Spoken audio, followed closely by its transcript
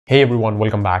Hey everyone,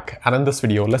 welcome back. And in this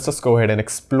video, let's just go ahead and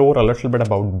explore a little bit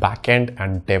about backend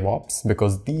and DevOps,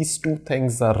 because these two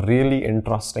things are really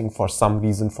interesting for some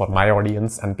reason for my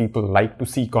audience, and people like to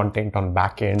see content on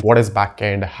backend. What is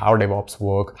backend? How DevOps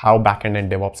work? How backend and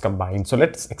DevOps combine? So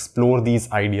let's explore these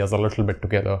ideas a little bit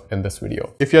together in this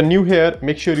video. If you're new here,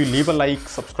 make sure you leave a like,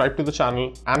 subscribe to the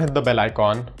channel and hit the bell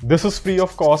icon. This is free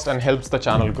of cost and helps the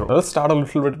channel grow. Let's start a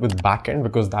little bit with backend,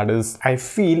 because that is, I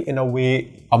feel, in a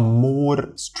way, a more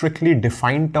strictly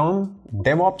defined term.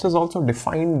 DevOps is also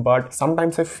defined, but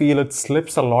sometimes I feel it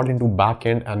slips a lot into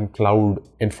backend and cloud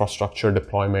infrastructure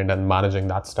deployment and managing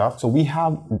that stuff. So we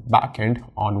have backend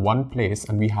on one place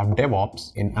and we have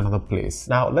DevOps in another place.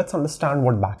 Now let's understand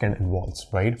what backend involves,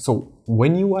 right? So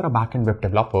when you are a backend web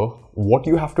developer, what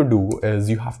you have to do is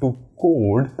you have to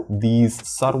code these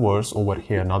servers over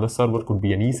here. Now the server could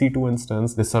be an EC2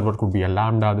 instance, this server could be a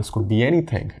Lambda, this could be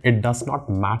anything. It does not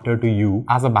matter to you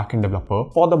as a backend developer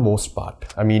for the most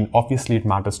part. I mean, obviously it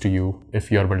matters to you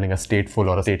if you're building a stateful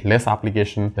or a stateless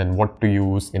application, then what to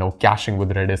use, caching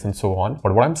with Redis and so on.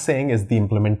 But what I'm saying is the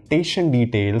implementation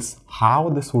details, how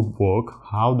this would work,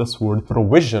 how this would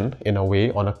provision in a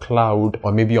way on a cloud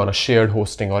or maybe on a shared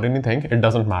hosting or anything, it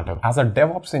doesn't matter. As a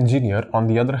DevOps engineer, on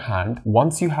the other hand,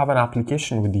 once you have an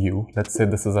application with you, let's say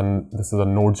this is a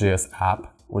Node.js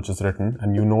app which is written,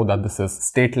 and you know that this is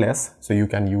stateless, so you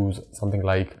can use something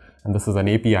like, and this is an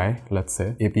API, let's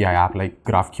say, API app like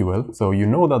GraphQL. So you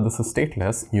know that this is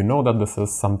stateless, you know that this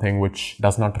is something which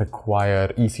does not require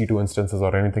EC2 instances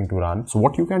or anything to run. So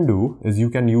what you can do is you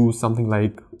can use something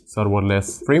like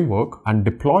serverless framework and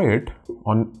deploy it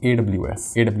on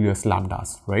AWS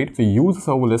Lambdas, right? So you use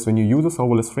serverless. When you use a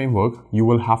serverless framework, you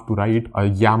will have to write a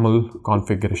YAML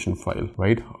configuration file,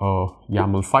 right? A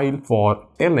YAML file for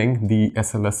telling the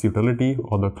SLS utility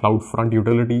or the CloudFront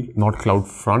utility, not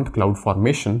CloudFront,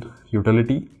 CloudFormation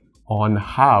utility, on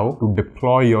how to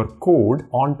deploy your code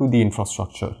onto the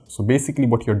infrastructure. So basically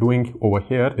what you're doing over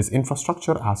here is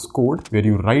infrastructure as code, where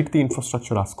you write the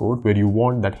infrastructure as code, where you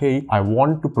want that, hey, I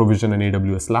want to provision an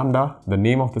AWS Lambda. The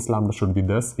name of this Lambda should be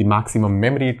this. The maximum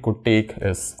memory it could take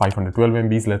is 512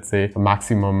 MBs, let's say. The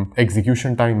maximum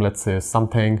execution time, let's say,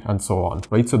 something, and so on,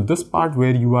 right? So this part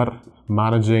where you are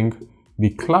managing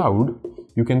the cloud,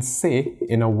 you can say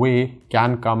in a way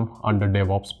can come under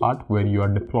DevOps part, where you are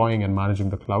deploying and managing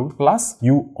the cloud. Plus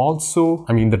you also,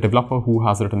 the developer who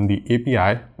has written the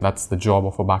API, that's the job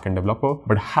of a backend developer.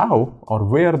 But how or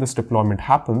where this deployment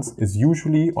happens is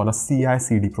usually on a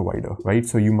CI/CD provider, right?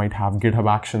 So you might have GitHub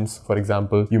Actions, for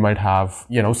example. You might have,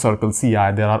 Circle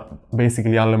CI. There are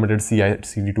basically unlimited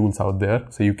CI/CD tools out there.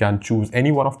 So you can choose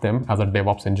any one of them as a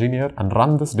DevOps engineer and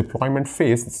run this deployment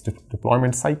phase, this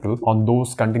deployment cycle on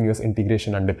those continuous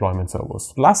integration and deployment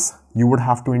servers. Plus, you would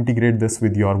have to integrate this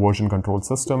with your version control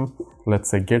system, let's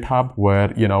say GitHub,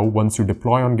 where, once you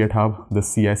deploy on GitHub, the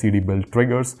CI/CD build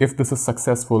triggers. If this is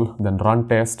successful, then run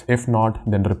test. If not,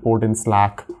 then report in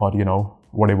Slack or,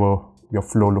 whatever your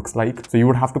flow looks like. So you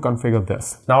would have to configure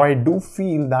this. Now, I do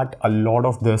feel that a lot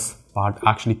of this part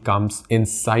actually comes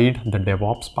inside the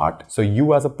DevOps part. So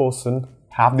you as a person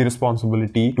have the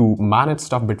responsibility to manage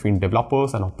stuff between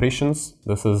developers and operations.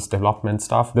 This is development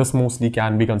stuff. This mostly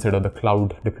can be considered the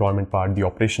cloud deployment part, the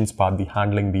operations part, the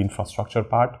handling the infrastructure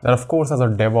part. And of course, as a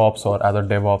DevOps or as a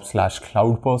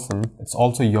DevOps/cloud person, it's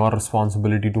also your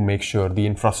responsibility to make sure the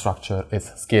infrastructure is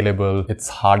scalable, it's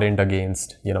hardened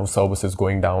against, services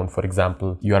going down, for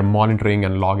example. You are monitoring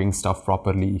and logging stuff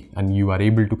properly, and you are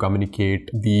able to communicate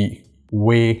the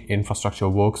way infrastructure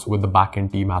works with the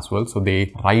backend team as well. So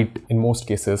they write, in most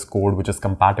cases, code which is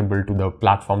compatible to the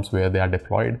platforms where they are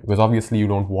deployed, because obviously you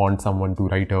don't want someone to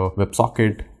write a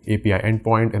WebSocket API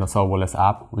endpoint in a serverless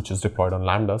app which is deployed on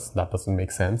Lambdas. That doesn't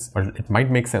make sense, but it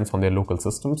might make sense on their local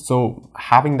systems. So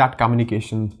having that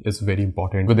communication is very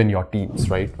important within your teams,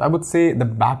 right? I would say the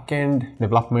backend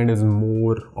development is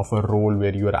more of a role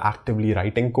where you are actively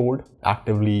writing code,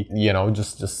 actively,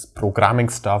 just programming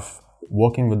stuff,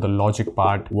 working with the logic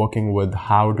part, working with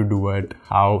how to do it,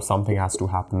 how something has to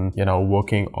happen,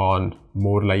 working on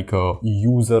more like a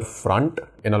user front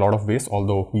in a lot of ways,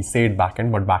 although we say it backend,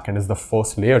 but backend is the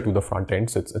first layer to the front end.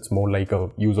 So it's more like a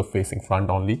user facing front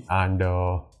only. And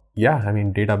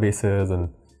databases and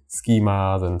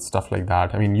schemas and stuff like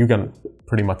that. You can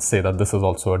pretty much say that this is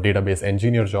also a database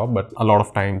engineer job, but a lot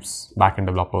of times backend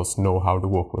developers know how to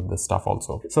work with this stuff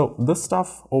also. So this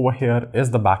stuff over here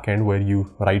is the backend where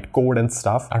you write code and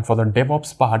stuff. And for the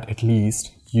DevOps part, at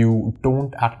least, you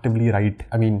don't actively write,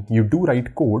 I mean, you do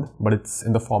write code, but it's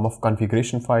in the form of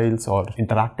configuration files or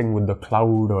interacting with the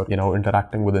cloud or,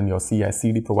 interacting within your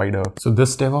CI/CD provider. So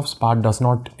this DevOps part does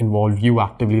not involve you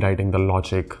actively writing the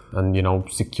logic and,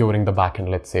 securing the backend,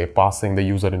 let's say, passing the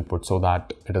user input so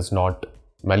that it is not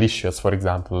malicious, for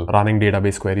example, running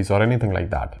database queries or anything like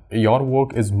that. Your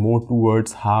work is more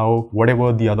towards how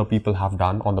whatever the other people have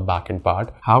done on the backend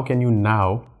part, how can you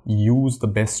now use the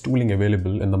best tooling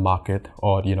available in the market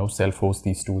or self-host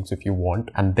these tools if you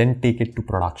want, and then take it to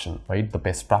production, right? The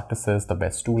best practices, the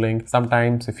best tooling.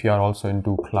 Sometimes if you are also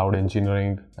into cloud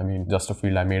engineering, I mean, just a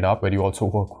field I made up where you also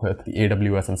work with the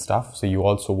AWS and stuff. So you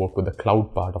also work with the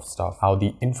cloud part of stuff, how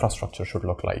the infrastructure should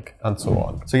look like and so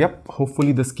on. So yep,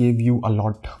 hopefully this gave you a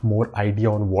lot more idea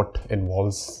on what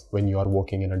involves when you are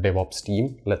working in a DevOps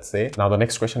team, let's say. Now the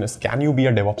next question is, can you be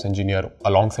a DevOps engineer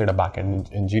alongside a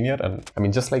backend engineer? And I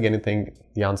mean, just like anything,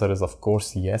 the answer is of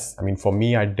course yes. I mean, for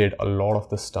me, I did a lot of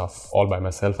this stuff all by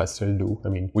myself. I still do. I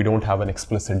mean, we don't have an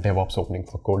explicit DevOps opening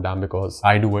for codedamn because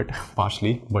I do it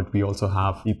partially, but we also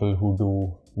have people who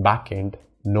do backend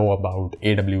know about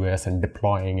AWS and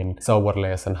deploying and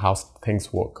serverless and how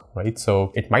things work, right?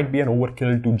 So it might be an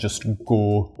overkill to just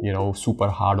go, super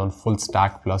hard on full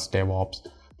stack plus DevOps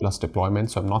plus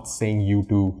deployment. So I'm not saying you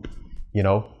to,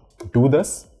 do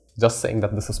this. Just saying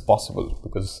that this is possible,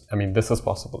 because I mean, this is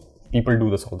possible. People do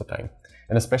this all the time.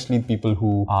 And especially people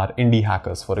who are indie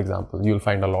hackers, for example, you'll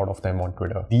find a lot of them on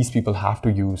Twitter. These people have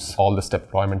to use all this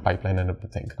deployment pipeline and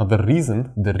everything. Now, the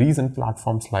reason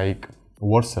platforms like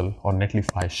Vercel or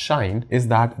Netlify shine is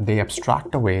that they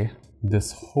abstract away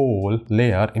this whole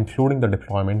layer, including the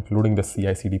deployment, including the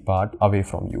CI/CD part, away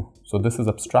from you. So this is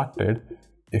abstracted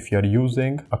if you're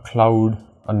using a cloud,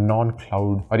 a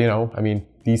non-cloud, or I mean,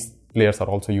 these players are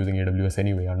also using AWS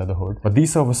anyway under the hood. But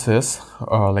these services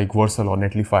like Vercel or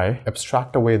Netlify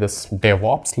abstract away this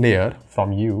DevOps layer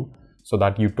from you so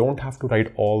that you don't have to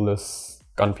write all this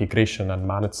configuration and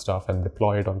manage stuff and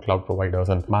deploy it on cloud providers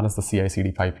and manage the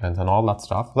CI/CD pipelines and all that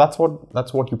stuff. That's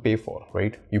what you pay for,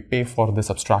 right? You pay for this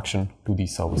abstraction to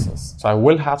these services. So I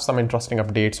will have some interesting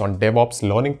updates on DevOps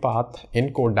learning path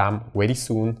in codedamn very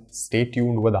soon. Stay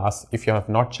tuned with us. If you have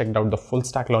not checked out the full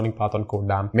stack learning path on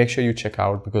codedamn, make sure you check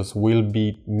out, because we'll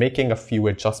be making a few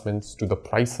adjustments to the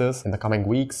prices in the coming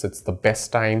weeks. It's the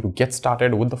best time to get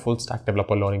started with the full stack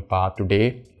developer learning path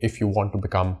today if you want to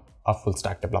become a full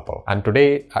stack developer. And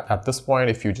today, at this point,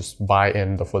 if you just buy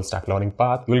in the full stack learning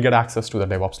path, you'll get access to the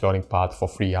DevOps learning path for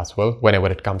free as well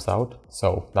whenever it comes out.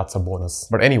 So that's a bonus.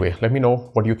 But anyway, let me know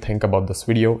what you think about this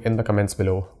video in the comments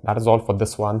below. That is all for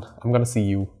this one. I'm gonna see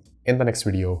you in the next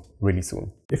video really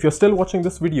soon. If you're still watching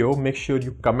this video, make sure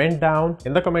you comment down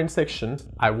in the comment section,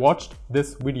 I watched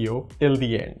this video till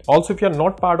the end. Also, if you're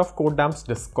not part of codedamn's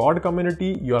Discord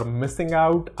community, you're missing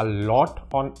out a lot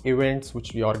on events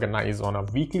which we organize on a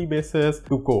weekly basis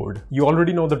to code. You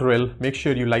already know the drill. Make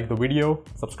sure you like the video,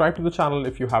 subscribe to the channel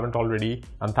if you haven't already,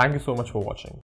 and thank you so much for watching.